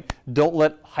main point. Don't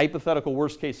let hypothetical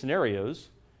worst-case scenarios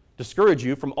discourage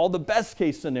you from all the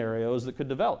best-case scenarios that could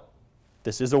develop.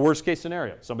 This is a worst-case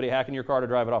scenario. Somebody hacking your car to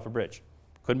drive it off a bridge.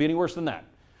 Couldn't be any worse than that.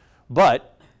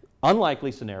 But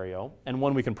unlikely scenario, and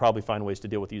one we can probably find ways to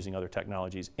deal with using other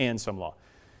technologies and some law.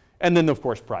 And then, of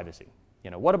course, privacy.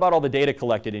 You know, what about all the data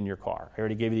collected in your car? I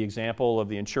already gave you the example of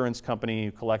the insurance company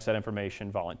who collects that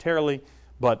information voluntarily,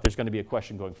 but there's going to be a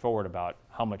question going forward about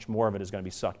how much more of it is going to be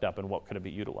sucked up and what could it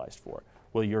be utilized for.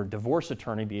 Will your divorce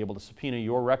attorney be able to subpoena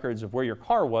your records of where your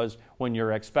car was when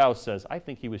your ex-spouse says, I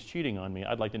think he was cheating on me.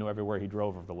 I'd like to know everywhere he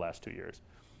drove over the last 2 years.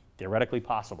 Theoretically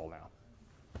possible now.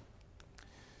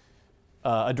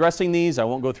 Addressing these, I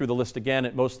won't go through the list again.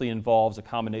 It mostly involves a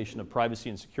combination of privacy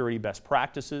and security best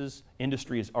practices.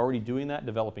 Industry is already doing that,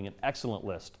 developing an excellent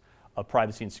list of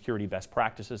privacy and security best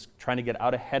practices, trying to get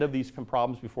out ahead of these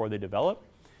problems before they develop.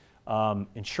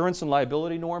 Insurance and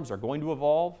liability norms are going to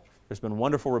evolve. There's been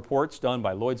wonderful reports done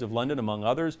by Lloyd's of London, among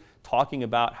others, talking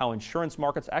about how insurance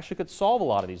markets actually could solve a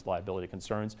lot of these liability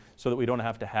concerns so that we don't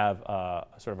have to have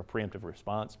sort of a preemptive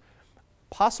response.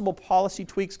 Possible policy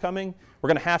tweaks coming. We're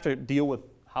going to have to deal with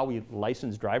how we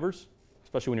license drivers,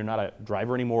 especially when you're not a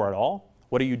driver anymore at all.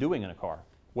 What are you doing in a car?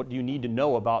 What do you need to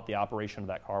know about the operation of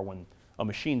that car when a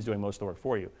machine's doing most of the work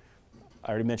for you? I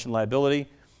already mentioned liability.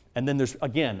 And then there's,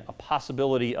 again, a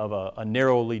possibility of a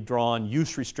narrowly drawn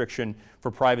use restriction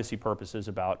for privacy purposes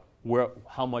about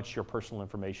how much your personal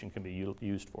information can be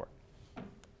used for.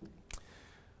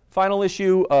 Final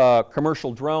issue,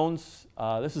 commercial drones.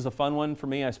 This is a fun one for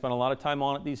me. I spend a lot of time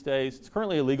on it these days. It's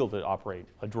currently illegal to operate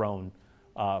a drone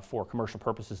for commercial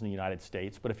purposes in the United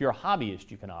States, but if you're a hobbyist,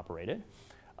 you can operate it.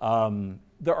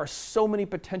 There are so many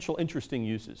potential interesting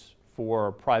uses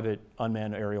for private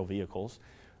unmanned aerial vehicles.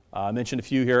 I mentioned a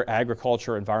few here: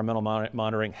 agriculture, environmental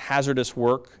monitoring, hazardous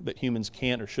work that humans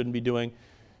can't or shouldn't be doing,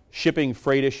 shipping,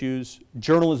 freight issues,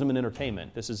 journalism and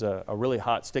entertainment. This is a really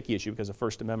hot, sticky issue because of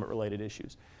First Amendment related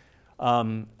issues.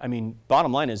 I mean,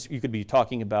 bottom line is you could be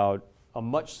talking about a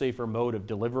much safer mode of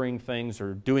delivering things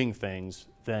or doing things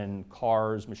than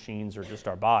cars, machines, or just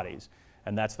our bodies.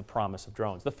 And that's the promise of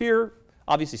drones. The fear,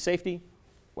 obviously safety.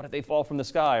 What if they fall from the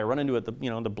sky or run into it,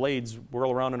 the blades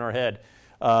whirl around in our head?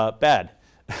 Bad.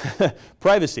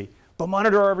 Privacy. But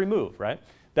monitor our every move, right?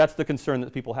 That's the concern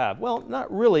that people have. Well,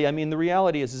 not really. I mean, the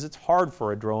reality is it's hard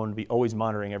for a drone to be always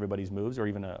monitoring everybody's moves or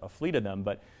even a fleet of them.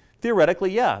 But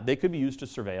theoretically, yeah, they could be used to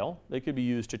surveil. They could be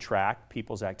used to track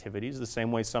people's activities the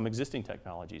same way some existing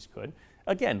technologies could.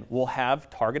 Again, we'll have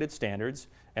targeted standards,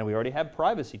 and we already have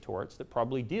privacy torts that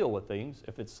probably deal with things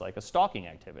if it's like a stalking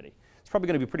activity. It's probably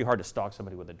going to be pretty hard to stalk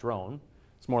somebody with a drone.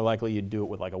 It's more likely you'd do it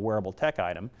with like a wearable tech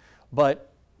item.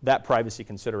 But that privacy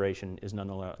consideration is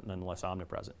nonetheless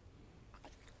omnipresent.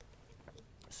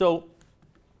 So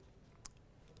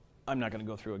I'm not going to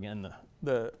go through again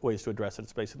the ways to address it.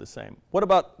 It's basically the same. What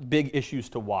about big issues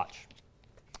to watch?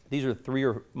 These are three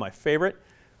of my favorite.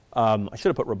 I should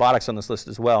have put robotics on this list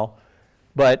as well.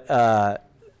 But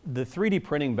the 3D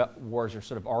printing wars are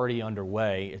sort of already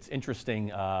underway. It's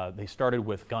interesting. They started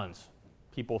with guns.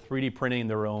 People 3D printing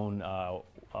their own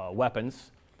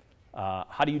weapons.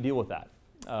 How do you deal with that?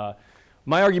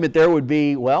 My argument there would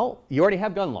be, well, you already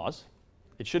have gun laws.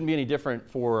 It shouldn't be any different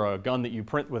for a gun that you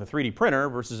print with a 3D printer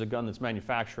versus a gun that's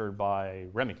manufactured by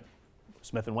Remington,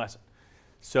 Smith & Wesson.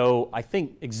 So I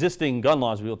think existing gun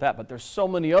laws deal with that, but there's so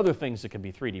many other things that can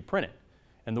be 3D printed.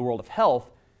 In the world of health,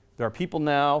 there are people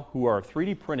now who are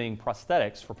 3D printing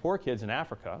prosthetics for poor kids in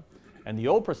Africa, and the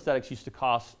old prosthetics used to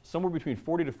cost somewhere between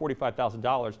 $40,000 to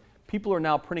 $45,000. People are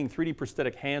now printing 3D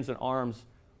prosthetic hands and arms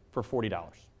for $40.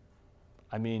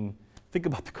 I mean, think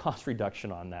about the cost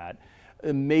reduction on that.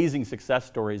 Amazing success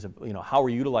stories of how we're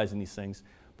utilizing these things.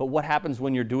 But what happens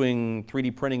when you're doing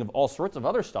 3D printing of all sorts of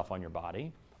other stuff on your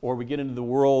body? Or we get into the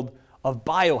world of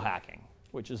biohacking,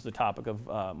 which is the topic of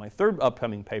my third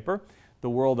upcoming paper,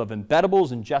 the world of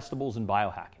embeddables, ingestibles, and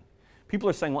biohacking. People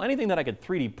are saying, well, anything that I could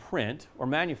 3D print or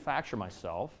manufacture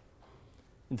myself,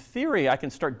 in theory, I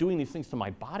can start doing these things to my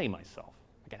body myself.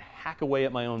 I can hack away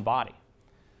at my own body.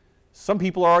 Some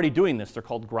people are already doing this. They're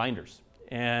called grinders.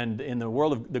 And in the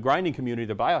world of the grinding community,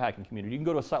 the biohacking community, you can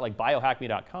go to a site like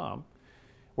biohackme.com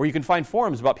where you can find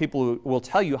forums about people who will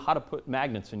tell you how to put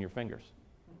magnets in your fingers.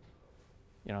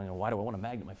 Why do I want to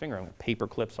magnet my finger? I'm going to paper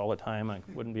clips all the time. I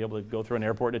wouldn't be able to go through an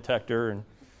airport detector and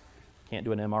can't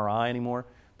do an MRI anymore.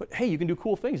 But hey, you can do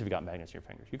cool things if you've got magnets in your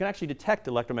fingers. You can actually detect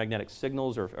electromagnetic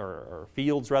signals or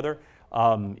fields, rather.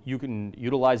 You can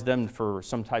utilize them for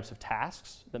some types of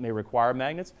tasks that may require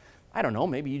magnets. I don't know,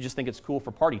 maybe you just think it's cool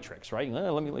for party tricks, right?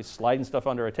 Let me sliding stuff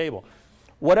under a table.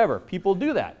 Whatever, people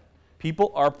do that.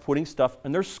 People are putting stuff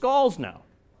in their skulls now,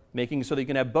 making so that you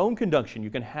can have bone conduction. You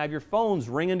can have your phones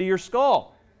ring into your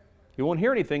skull. You won't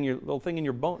hear anything, your little thing in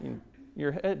your bone,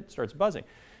 your head starts buzzing.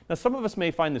 Now, some of us may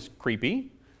find this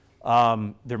creepy.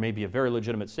 There may be a very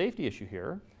legitimate safety issue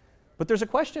here, but there's a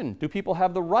question. Do people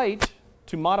have the right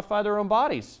to modify their own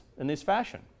bodies in this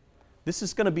fashion? This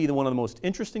is going to be one of the most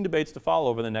interesting debates to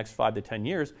follow over the next 5 to 10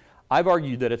 years. I've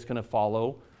argued that it's going to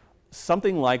follow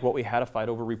something like what we had to fight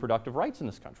over reproductive rights in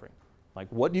this country. Like,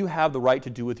 what do you have the right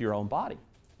to do with your own body,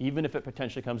 even if it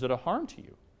potentially comes at a harm to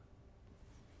you?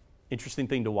 Interesting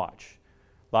thing to watch.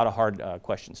 A lot of hard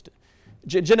questions.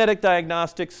 Genetic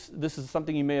diagnostics, this is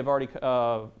something you may have already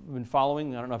been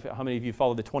following. I don't know how many of you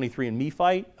followed the 23andMe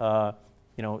fight.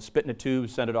 Spit in a tube,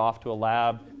 send it off to a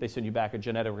lab. They send you back a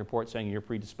genetic report saying you're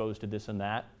predisposed to this and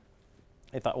that.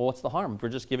 They thought, well, what's the harm? We're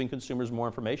just giving consumers more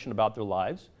information about their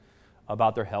lives,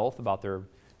 about their health, about their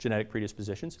genetic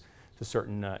predispositions to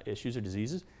certain issues or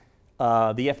diseases. The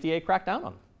FDA cracked down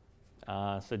on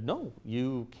them. Said, no,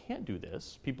 you can't do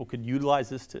this. People could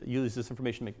use this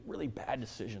information to make really bad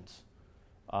decisions.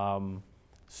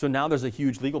 So now there's a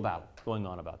huge legal battle going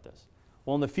on about this.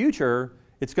 Well, in the future,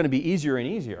 it's going to be easier and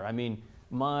easier. I mean,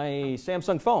 my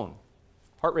Samsung phone,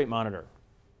 heart rate monitor.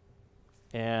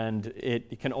 And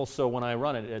it can also, when I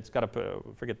run it, it's got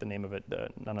forget the name of it,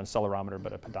 not an accelerometer,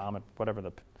 but a pedometer, whatever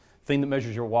the thing that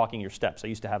measures your walking, your steps. I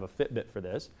used to have a Fitbit for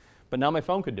this, but now my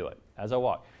phone could do it as I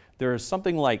walk. There's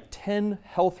something like 10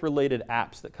 health-related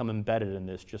apps that come embedded in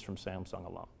this just from Samsung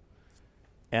alone.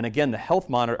 And again, the health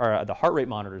monitor, or the heart rate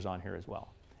monitor is on here as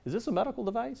well. Is this a medical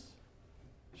device?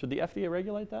 Should the FDA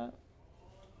regulate that?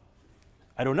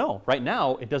 I don't know. Right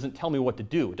now, it doesn't tell me what to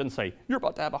do. It doesn't say, you're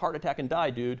about to have a heart attack and die,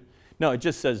 dude. No, it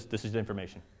just says, this is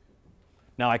information.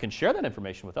 Now, I can share that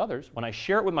information with others. When I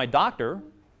share it with my doctor,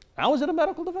 how is it a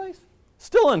medical device?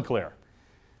 Still unclear.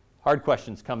 Hard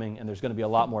questions coming, and there's going to be a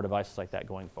lot more devices like that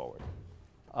going forward.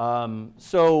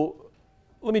 So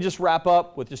let me just wrap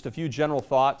up with just a few general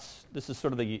thoughts. This is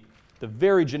sort of the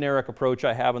very generic approach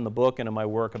I have in the book and in my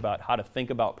work about how to think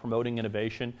about promoting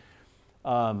innovation.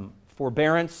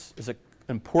 Forbearance is an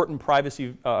important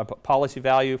privacy policy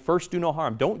value. First, do no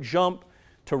harm. Don't jump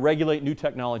to regulate new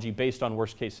technology based on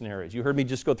worst case scenarios. You heard me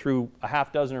just go through a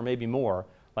half dozen or maybe more,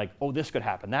 like, oh, this could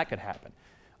happen, that could happen.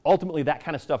 Ultimately, that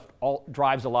kind of stuff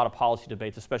drives a lot of policy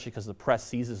debates, especially because the press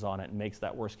seizes on it and makes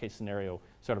that worst case scenario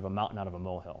sort of a mountain out of a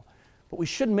molehill. But we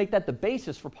shouldn't make that the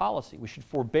basis for policy. We should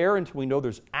forbear until we know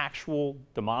there's actual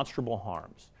demonstrable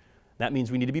harms. That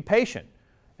means we need to be patient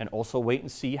and also wait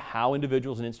and see how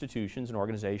individuals and institutions and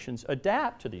organizations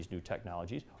adapt to these new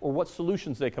technologies or what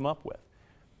solutions they come up with.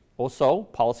 Also,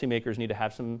 policymakers need to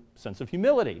have some sense of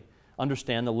humility,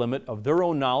 understand the limit of their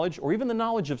own knowledge or even the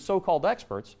knowledge of so-called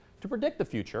experts to predict the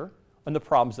future and the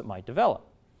problems that might develop.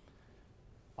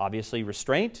 Obviously,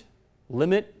 restraint,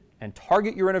 limit, and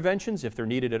target your interventions if they're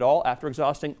needed at all after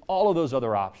exhausting all of those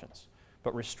other options,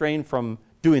 but restrain from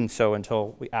doing so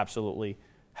until we absolutely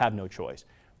have no choice.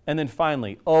 And then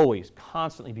finally, always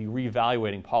constantly be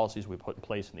reevaluating policies we put in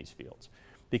place in these fields,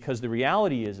 because the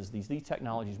reality is these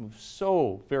technologies move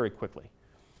so very quickly.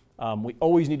 We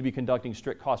always need to be conducting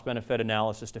strict cost-benefit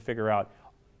analysis to figure out,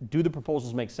 do the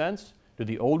proposals make sense? Do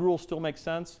the old rules still make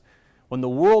sense? When the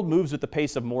world moves at the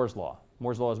pace of Moore's Law,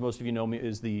 Moore's Law, as most of you know,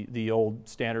 is the old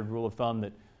standard rule of thumb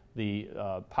that the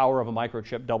power of a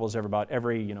microchip doubles about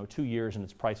every 2 years and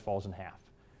its price falls in half.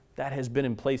 That has been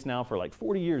in place now for like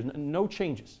 40 years, no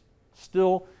changes,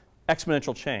 still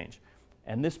exponential change.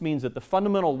 And this means that the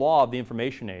fundamental law of the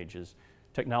information age, as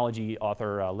technology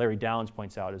author Larry Downs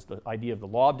points out, is the idea of the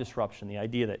law of disruption, the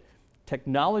idea that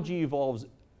technology evolves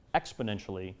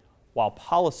exponentially while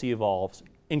policy evolves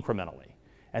incrementally.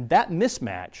 And that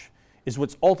mismatch is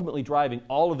what's ultimately driving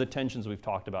all of the tensions we've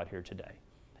talked about here today.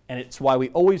 And it's why we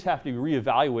always have to be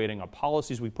reevaluating our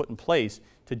policies we put in place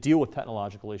to deal with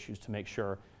technological issues to make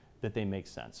sure that they make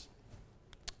sense.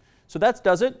 So that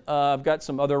does it. I've got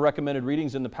some other recommended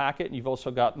readings in the packet, and you've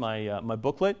also got my, my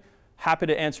booklet. Happy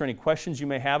to answer any questions you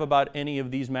may have about any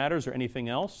of these matters or anything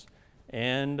else.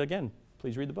 And again,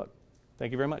 please read the book.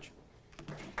 Thank you very much.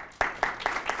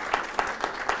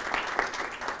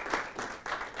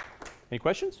 Any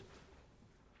questions?